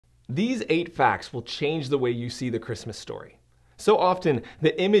These 8 facts will change the way you see the Christmas story. So often,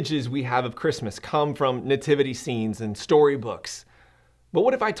 the images we have of Christmas come from nativity scenes and storybooks. But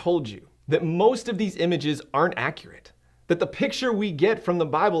what if I told you that most of these images aren't accurate? That the picture we get from the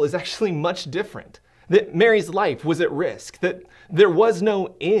Bible is actually much different? That Mary's life was at risk? That there was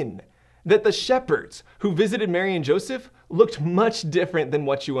no inn? That the shepherds who visited Mary and Joseph looked much different than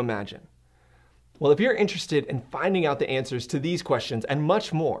what you imagine? Well, if you're interested in finding out the answers to these questions and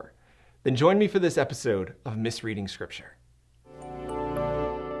much more, then join me for this episode of Misreading Scripture.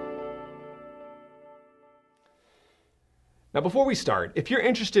 Now, before we start, if you're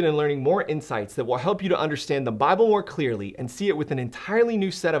interested in learning more insights that will help you to understand the Bible more clearly and see it with an entirely new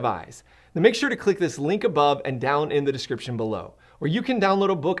set of eyes, then make sure to click this link above and down in the description below, where you can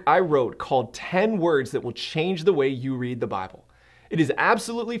download a book I wrote called 10 Words That Will Change the Way You Read the Bible. It is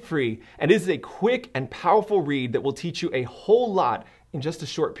absolutely free and is a quick and powerful read that will teach you a whole lot in just a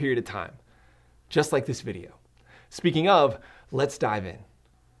short period of time, just like this video. Speaking of, let's dive in.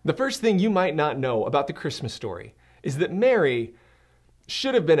 The first thing you might not know about the Christmas story is that Mary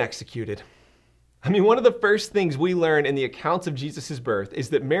should have been executed. I mean, one of the first things we learn in the accounts of Jesus' birth is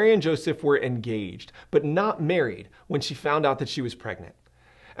that Mary and Joseph were engaged, but not married when she found out that she was pregnant.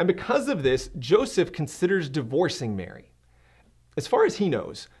 And because of this, Joseph considers divorcing Mary. As far as he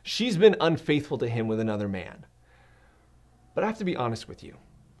knows, she's been unfaithful to him with another man. But I have to be honest with you.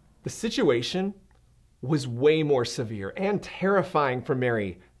 The situation was way more severe and terrifying for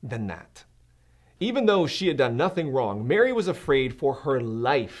Mary than that. Even though she had done nothing wrong, Mary was afraid for her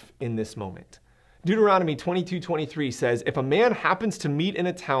life in this moment. Deuteronomy 22:23 says, "If a man happens to meet in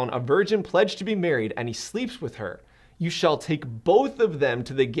a town a virgin pledged to be married and he sleeps with her, you shall take both of them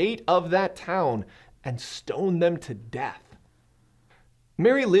to the gate of that town and stone them to death."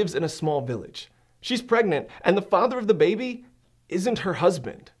 Mary lives in a small village. She's pregnant, and the father of the baby isn't her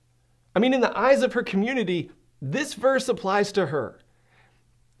husband. I mean, in the eyes of her community, this verse applies to her.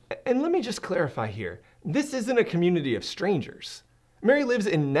 And let me just clarify here, this isn't a community of strangers. Mary lives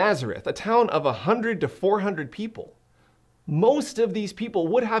in Nazareth, a town of 100 to 400 people. Most of these people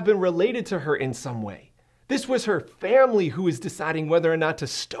would have been related to her in some way. This was her family who was deciding whether or not to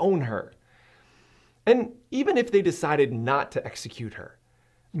stone her. And even if they decided not to execute her,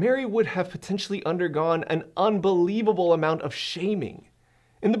 Mary would have potentially undergone an unbelievable amount of shaming.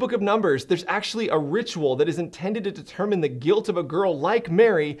 In the book of Numbers, there's actually a ritual that is intended to determine the guilt of a girl like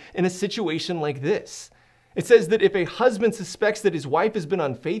Mary in a situation like this. It says that if a husband suspects that his wife has been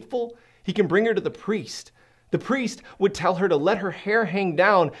unfaithful, he can bring her to the priest. The priest would tell her to let her hair hang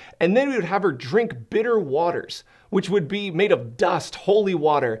down, and then he would have her drink bitter waters, which would be made of dust, holy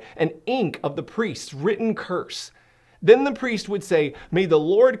water, and ink of the priest's written curse. Then the priest would say, "May the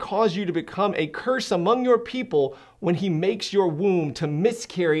Lord cause you to become a curse among your people when he makes your womb to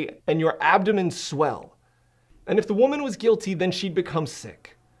miscarry and your abdomen swell." And if the woman was guilty, then she'd become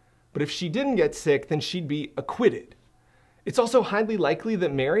sick. But if she didn't get sick, then she'd be acquitted. It's also highly likely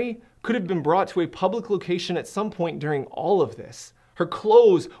that Mary could have been brought to a public location at some point during all of this. Her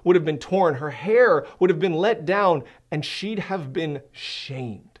clothes would have been torn, her hair would have been let down, and she'd have been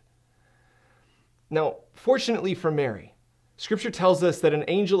shamed. Now, fortunately for Mary, Scripture tells us that an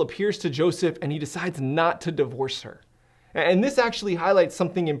angel appears to Joseph and he decides not to divorce her. And this actually highlights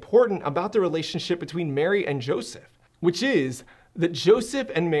something important about the relationship between Mary and Joseph, which is that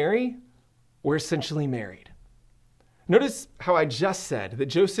Joseph and Mary were essentially married. Notice how I just said that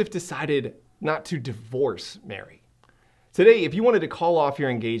Joseph decided not to divorce Mary. Today, if you wanted to call off your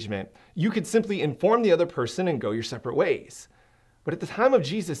engagement, you could simply inform the other person and go your separate ways. But at the time of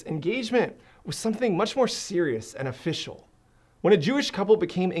Jesus, engagement was something much more serious and official. When a Jewish couple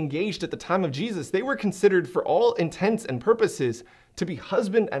became engaged at the time of Jesus, they were considered, for all intents and purposes, to be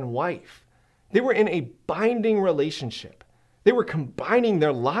husband and wife. They were in a binding relationship. They were combining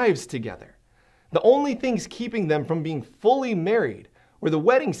their lives together. The only things keeping them from being fully married were the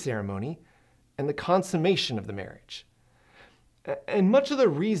wedding ceremony and the consummation of the marriage. And much of the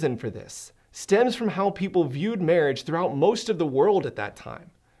reason for this stems from how people viewed marriage throughout most of the world at that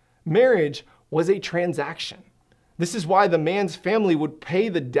time. Marriage was a transaction. This is why the man's family would pay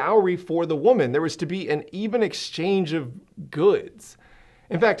the dowry for the woman. There was to be an even exchange of goods.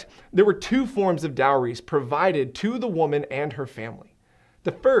 In fact, there were 2 forms of dowries provided to the woman and her family.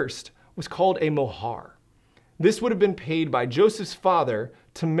 The first was called a mohar. This would have been paid by Joseph's father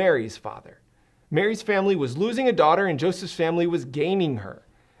to Mary's father. Mary's family was losing a daughter and Joseph's family was gaining her.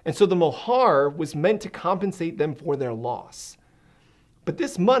 And so the mohar was meant to compensate them for their loss. But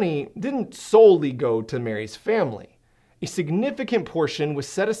this money didn't solely go to Mary's family. A significant portion was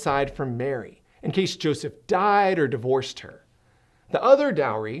set aside for Mary in case Joseph died or divorced her. The other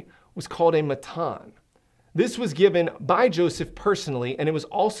dowry was called a matan. This was given by Joseph personally, and it was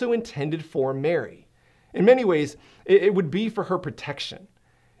also intended for Mary. In many ways, it would be for her protection.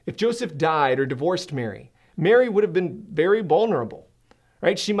 If Joseph died or divorced Mary, Mary would have been very vulnerable,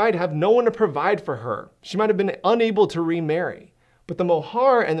 right? She might have no one to provide for her. She might have been unable to remarry. But the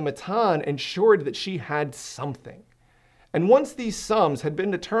mohar and the matan ensured that she had something. And once these sums had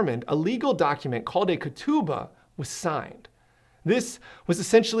been determined, a legal document called a ketubah was signed. This was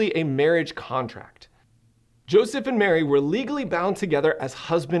essentially a marriage contract. Joseph and Mary were legally bound together as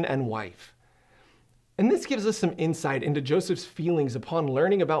husband and wife. And this gives us some insight into Joseph's feelings upon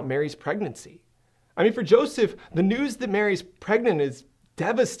learning about Mary's pregnancy. I mean, for Joseph, the news that Mary's pregnant is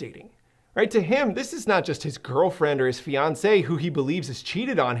devastating, right? To him, this is not just his girlfriend or his fiancée who he believes has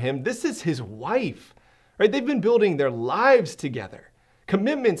cheated on him. This is his wife, right? They've been building their lives together.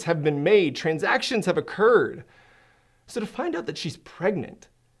 Commitments have been made. Transactions have occurred. So to find out that she's pregnant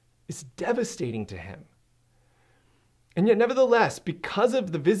is devastating to him. And yet, nevertheless, because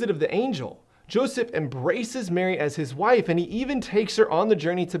of the visit of the angel, Joseph embraces Mary as his wife, and he even takes her on the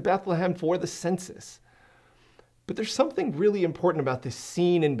journey to Bethlehem for the census. But there's something really important about this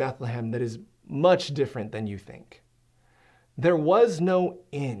scene in Bethlehem that is much different than you think. There was no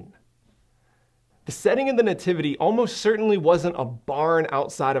inn. The setting of the nativity almost certainly wasn't a barn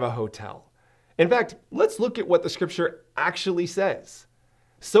outside of a hotel. In fact, let's look at what the scripture actually says.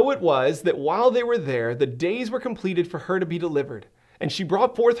 So it was that while they were there, the days were completed for her to be delivered. And she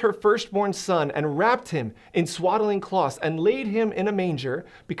brought forth her firstborn son and wrapped him in swaddling cloths and laid him in a manger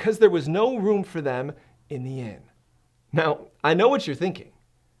because there was no room for them in the inn. Now, I know what you're thinking.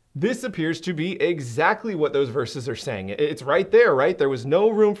 This appears to be exactly what those verses are saying. It's right there, right? There was no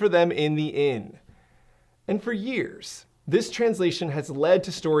room for them in the inn. And for years, this translation has led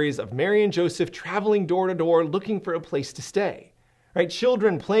to stories of Mary and Joseph traveling door to door looking for a place to stay. Right?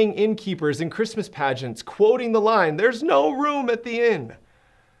 Children playing innkeepers in Christmas pageants, quoting the line, "There's no room at the inn."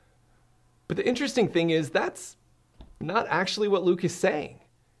 But the interesting thing is that's not actually what Luke is saying.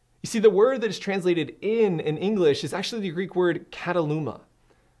 You see, the word that is translated in English is actually the Greek word kataluma.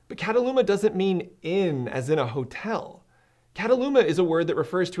 But kataluma doesn't mean inn as in a hotel. Kataluma is a word that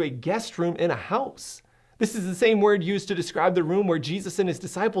refers to a guest room in a house. This is the same word used to describe the room where Jesus and his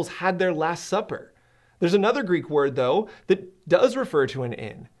disciples had their Last Supper. There's another Greek word, though, that does refer to an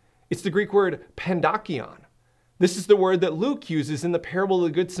inn. It's the Greek word pandakion. This is the word that Luke uses in the parable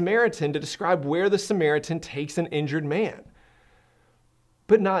of the Good Samaritan to describe where the Samaritan takes an injured man.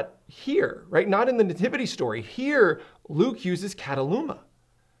 But not here, right? Not in the nativity story. Here, Luke uses kataluma.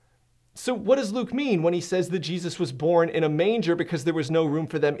 So what does Luke mean when he says that Jesus was born in a manger because there was no room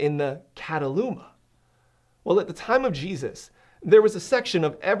for them in the kataluma? Well, at the time of Jesus, there was a section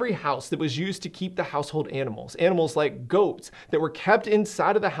of every house that was used to keep the household animals, animals like goats that were kept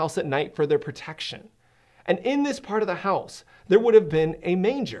inside of the house at night for their protection. And in this part of the house, there would have been a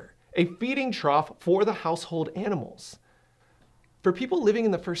manger, a feeding trough for the household animals. For people living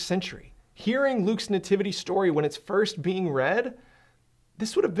in the first century, hearing Luke's nativity story when it's first being read,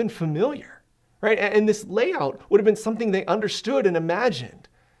 this would have been familiar, right? And this layout would have been something they understood and imagined.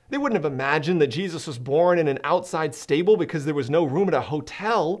 They wouldn't have imagined that Jesus was born in an outside stable because there was no room at a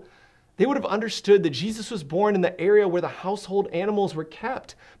hotel. They would have understood that Jesus was born in the area where the household animals were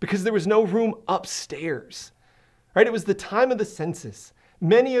kept because there was no room upstairs. Right? It was the time of the census.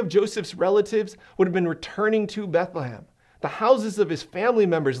 Many of Joseph's relatives would have been returning to Bethlehem. The houses of his family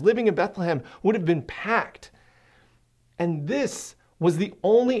members living in Bethlehem would have been packed. And this was the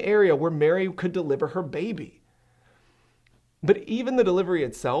only area where Mary could deliver her baby. But even the delivery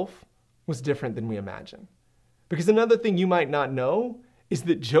itself was different than we imagine. Because another thing you might not know is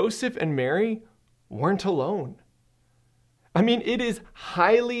that Joseph and Mary weren't alone. I mean, it is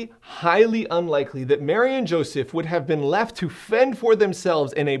highly, highly unlikely that Mary and Joseph would have been left to fend for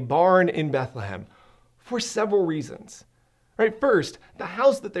themselves in a barn in Bethlehem for several reasons. Right? First, the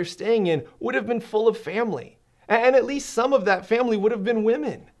house that they're staying in would have been full of family. And at least some of that family would have been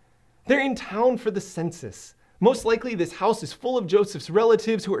women. They're in town for the census. Most likely this house is full of Joseph's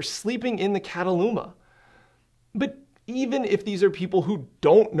relatives who are sleeping in the kataluma. But even if these are people who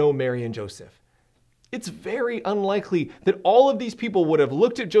don't know Mary and Joseph, it's very unlikely that all of these people would have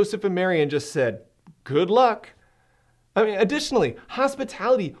looked at Joseph and Mary and just said, "Good luck." I mean, additionally,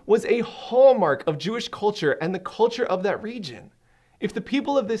 hospitality was a hallmark of Jewish culture and the culture of that region. If the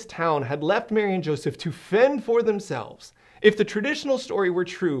people of this town had left Mary and Joseph to fend for themselves, if the traditional story were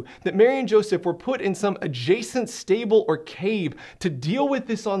true that Mary and Joseph were put in some adjacent stable or cave to deal with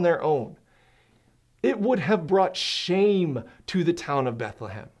this on their own, it would have brought shame to the town of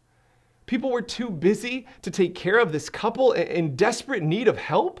Bethlehem. People were too busy to take care of this couple in desperate need of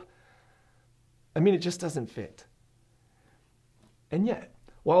help. It just doesn't fit. And yet,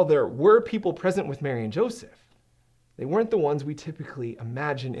 while there were people present with Mary and Joseph, they weren't the ones we typically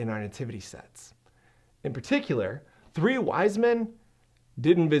imagine in our nativity sets. In particular, 3 wise men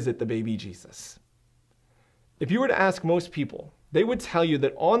didn't visit the baby Jesus. If you were to ask most people, they would tell you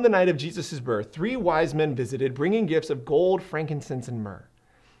that on the night of Jesus' birth, 3 wise men visited, bringing gifts of gold, frankincense, and myrrh.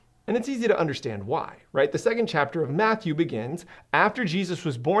 And it's easy to understand why, right? The 2nd chapter of Matthew begins, after Jesus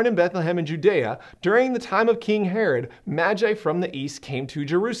was born in Bethlehem in Judea, during the time of King Herod, Magi from the east came to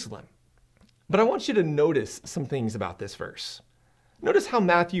Jerusalem. But I want you to notice some things about this verse. Notice how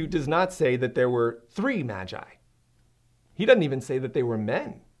Matthew does not say that there were 3 Magi. He doesn't even say that they were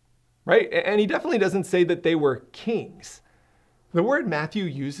men, right? And he definitely doesn't say that they were kings. The word Matthew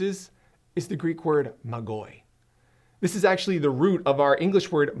uses is the Greek word magoi. This is actually the root of our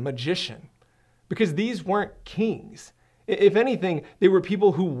English word magician, because these weren't kings. If anything, they were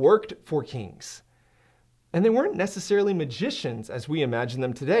people who worked for kings. And they weren't necessarily magicians as we imagine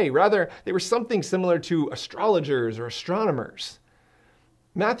them today. Rather, they were something similar to astrologers or astronomers.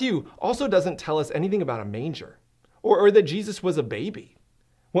 Matthew also doesn't tell us anything about a manger or that Jesus was a baby.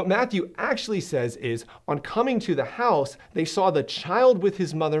 What Matthew actually says is, on coming to the house, they saw the child with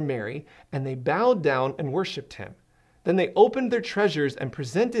his mother Mary, and they bowed down and worshiped him. Then they opened their treasures and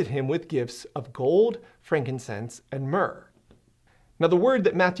presented him with gifts of gold, frankincense, and myrrh. Now, the word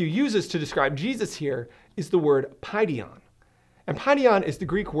that Matthew uses to describe Jesus here is the word paidion. And paidion is the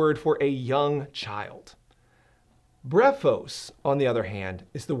Greek word for a young child. Brephos, on the other hand,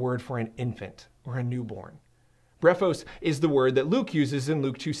 is the word for an infant or a newborn. Brephos is the word that Luke uses in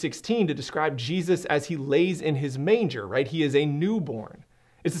Luke 2:16 to describe Jesus as he lays in his manger, right? He is a newborn.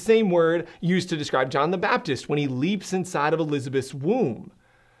 It's the same word used to describe John the Baptist when he leaps inside of Elizabeth's womb.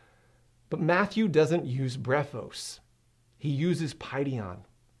 But Matthew doesn't use brephos. He uses paidion.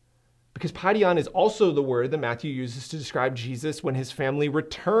 Because paidion is also the word that Matthew uses to describe Jesus when his family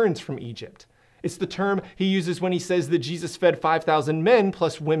returns from Egypt. It's the term he uses when he says that Jesus fed 5,000 men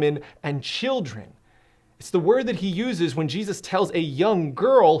plus women and children. It's the word that he uses when Jesus tells a young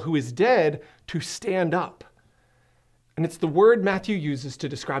girl who is dead to stand up. And it's the word Matthew uses to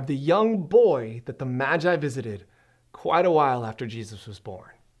describe the young boy that the Magi visited quite a while after Jesus was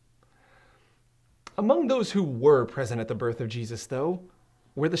born. Among those who were present at the birth of Jesus, though,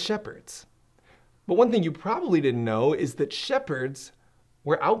 were the shepherds. But one thing you probably didn't know is that shepherds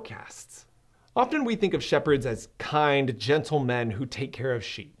were outcasts. Often we think of shepherds as kind, gentle men who take care of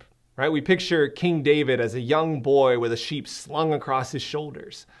sheep, right? We picture King David as a young boy with a sheep slung across his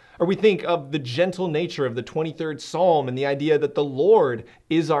shoulders. Or we think of the gentle nature of the 23rd Psalm and the idea that the Lord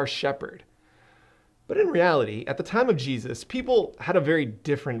is our shepherd. But in reality, at the time of Jesus, people had a very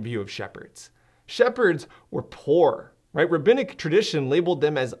different view of shepherds. Shepherds were poor, right? Rabbinic tradition labeled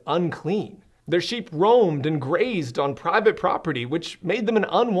them as unclean. Their sheep roamed and grazed on private property, which made them an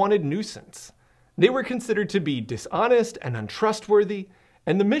unwanted nuisance. They were considered to be dishonest and untrustworthy,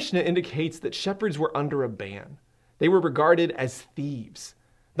 and the Mishnah indicates that shepherds were under a ban. They were regarded as thieves.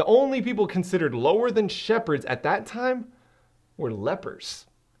 The only people considered lower than shepherds at that time were lepers.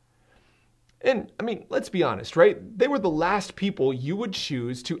 And let's be honest, right? They were the last people you would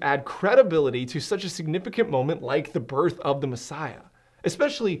choose to add credibility to such a significant moment like the birth of the Messiah,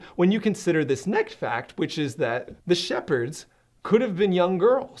 especially when you consider this next fact, which is that the shepherds could have been young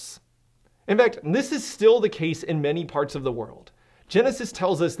girls. In fact, this is still the case in many parts of the world. Genesis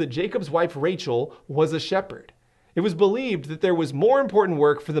tells us that Jacob's wife Rachel was a shepherd. It was believed that there was more important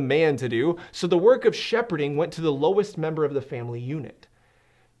work for the man to do, so the work of shepherding went to the lowest member of the family unit.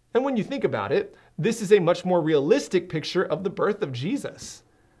 And when you think about it, this is a much more realistic picture of the birth of Jesus.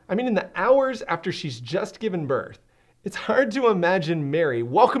 In the hours after she's just given birth, it's hard to imagine Mary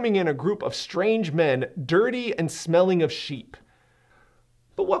welcoming in a group of strange men, dirty and smelling of sheep.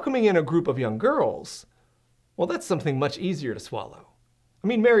 But welcoming in a group of young girls, well, that's something much easier to swallow.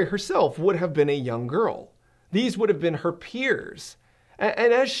 Mary herself would have been a young girl. These would have been her peers.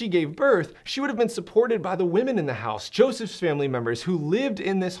 And as she gave birth, she would have been supported by the women in the house, Joseph's family members who lived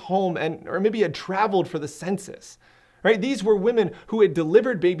in this home or maybe had traveled for the census. Right? These were women who had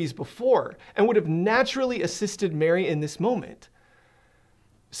delivered babies before and would have naturally assisted Mary in this moment.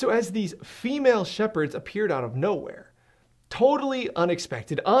 So as these female shepherds appeared out of nowhere, totally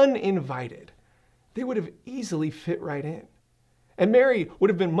unexpected, uninvited, they would have easily fit right in. And Mary would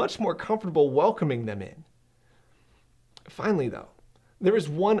have been much more comfortable welcoming them in. Finally, though, there is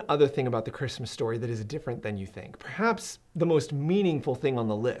one other thing about the Christmas story that is different than you think. Perhaps the most meaningful thing on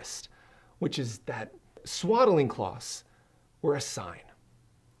the list, which is that swaddling cloths were a sign.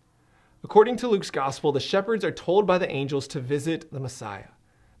 According to Luke's gospel, the shepherds are told by the angels to visit the Messiah.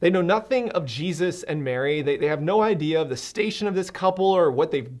 They know nothing of Jesus and Mary. They have no idea of the station of this couple or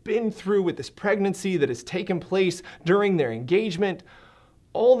what they've been through with this pregnancy that has taken place during their engagement.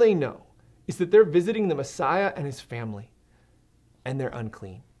 All they know is that they're visiting the Messiah and his family, and they're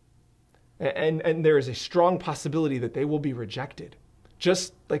unclean. And there is a strong possibility that they will be rejected,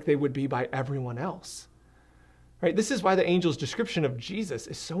 just like they would be by everyone else. Right? This is why the angel's description of Jesus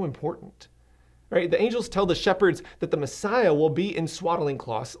is so important. Right? The angels tell the shepherds that the Messiah will be in swaddling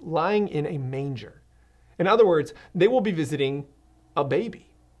cloths, lying in a manger. In other words, they will be visiting a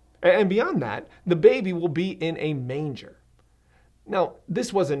baby. And beyond that, the baby will be in a manger. Now,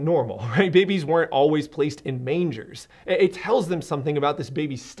 this wasn't normal, right? Babies weren't always placed in mangers. It tells them something about this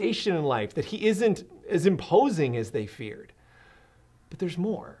baby's station in life, that he isn't as imposing as they feared. But there's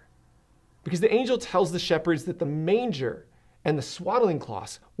more. Because the angel tells the shepherds that the manger and the swaddling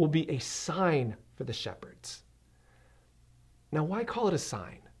cloths will be a sign for the shepherds. Now, why call it a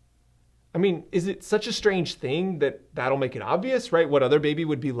sign? I mean, is it such a strange thing that that'll make it obvious, right? What other baby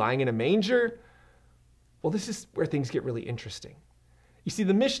would be lying in a manger? Well, this is where things get really interesting. You see,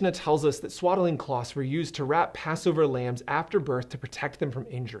 the Mishnah tells us that swaddling cloths were used to wrap Passover lambs after birth to protect them from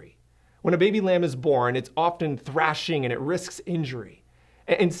injury. When a baby lamb is born, it's often thrashing and it risks injury.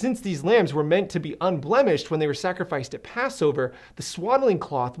 And since these lambs were meant to be unblemished when they were sacrificed at Passover, the swaddling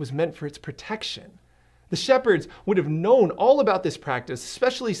cloth was meant for its protection. The shepherds would have known all about this practice,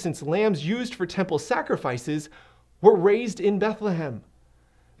 especially since lambs used for temple sacrifices were raised in Bethlehem.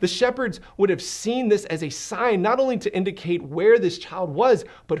 The shepherds would have seen this as a sign not only to indicate where this child was,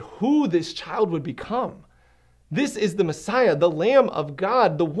 but who this child would become. This is the Messiah, the Lamb of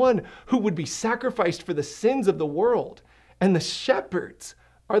God, the one who would be sacrificed for the sins of the world. And the shepherds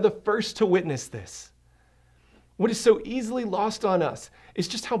are the first to witness this. What is so easily lost on us is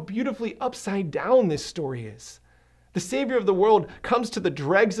just how beautifully upside down this story is. The Savior of the world comes to the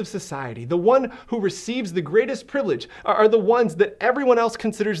dregs of society. The one who receives the greatest privilege are the ones that everyone else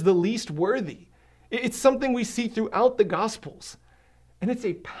considers the least worthy. It's something we see throughout the Gospels. And it's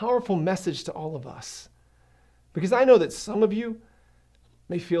a powerful message to all of us. Because I know that some of you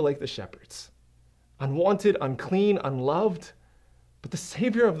may feel like the shepherds. Unwanted, unclean, unloved. But the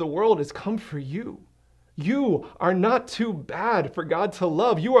Savior of the world has come for you. You are not too bad for God to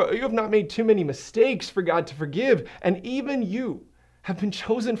love. You have not made too many mistakes for God to forgive. And even you have been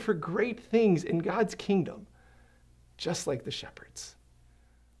chosen for great things in God's kingdom, just like the shepherds.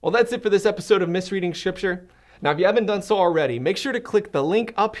 Well, that's it for this episode of Misreading Scripture. Now, if you haven't done so already, make sure to click the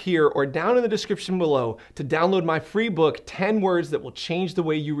link up here or down in the description below to download my free book, 10 Words That Will Change the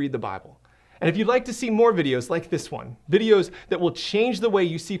Way You Read the Bible. And if you'd like to see more videos like this one, videos that will change the way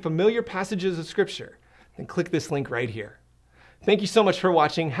you see familiar passages of Scripture, then click this link right here. Thank you so much for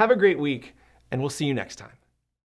watching. Have a great week, and we'll see you next time.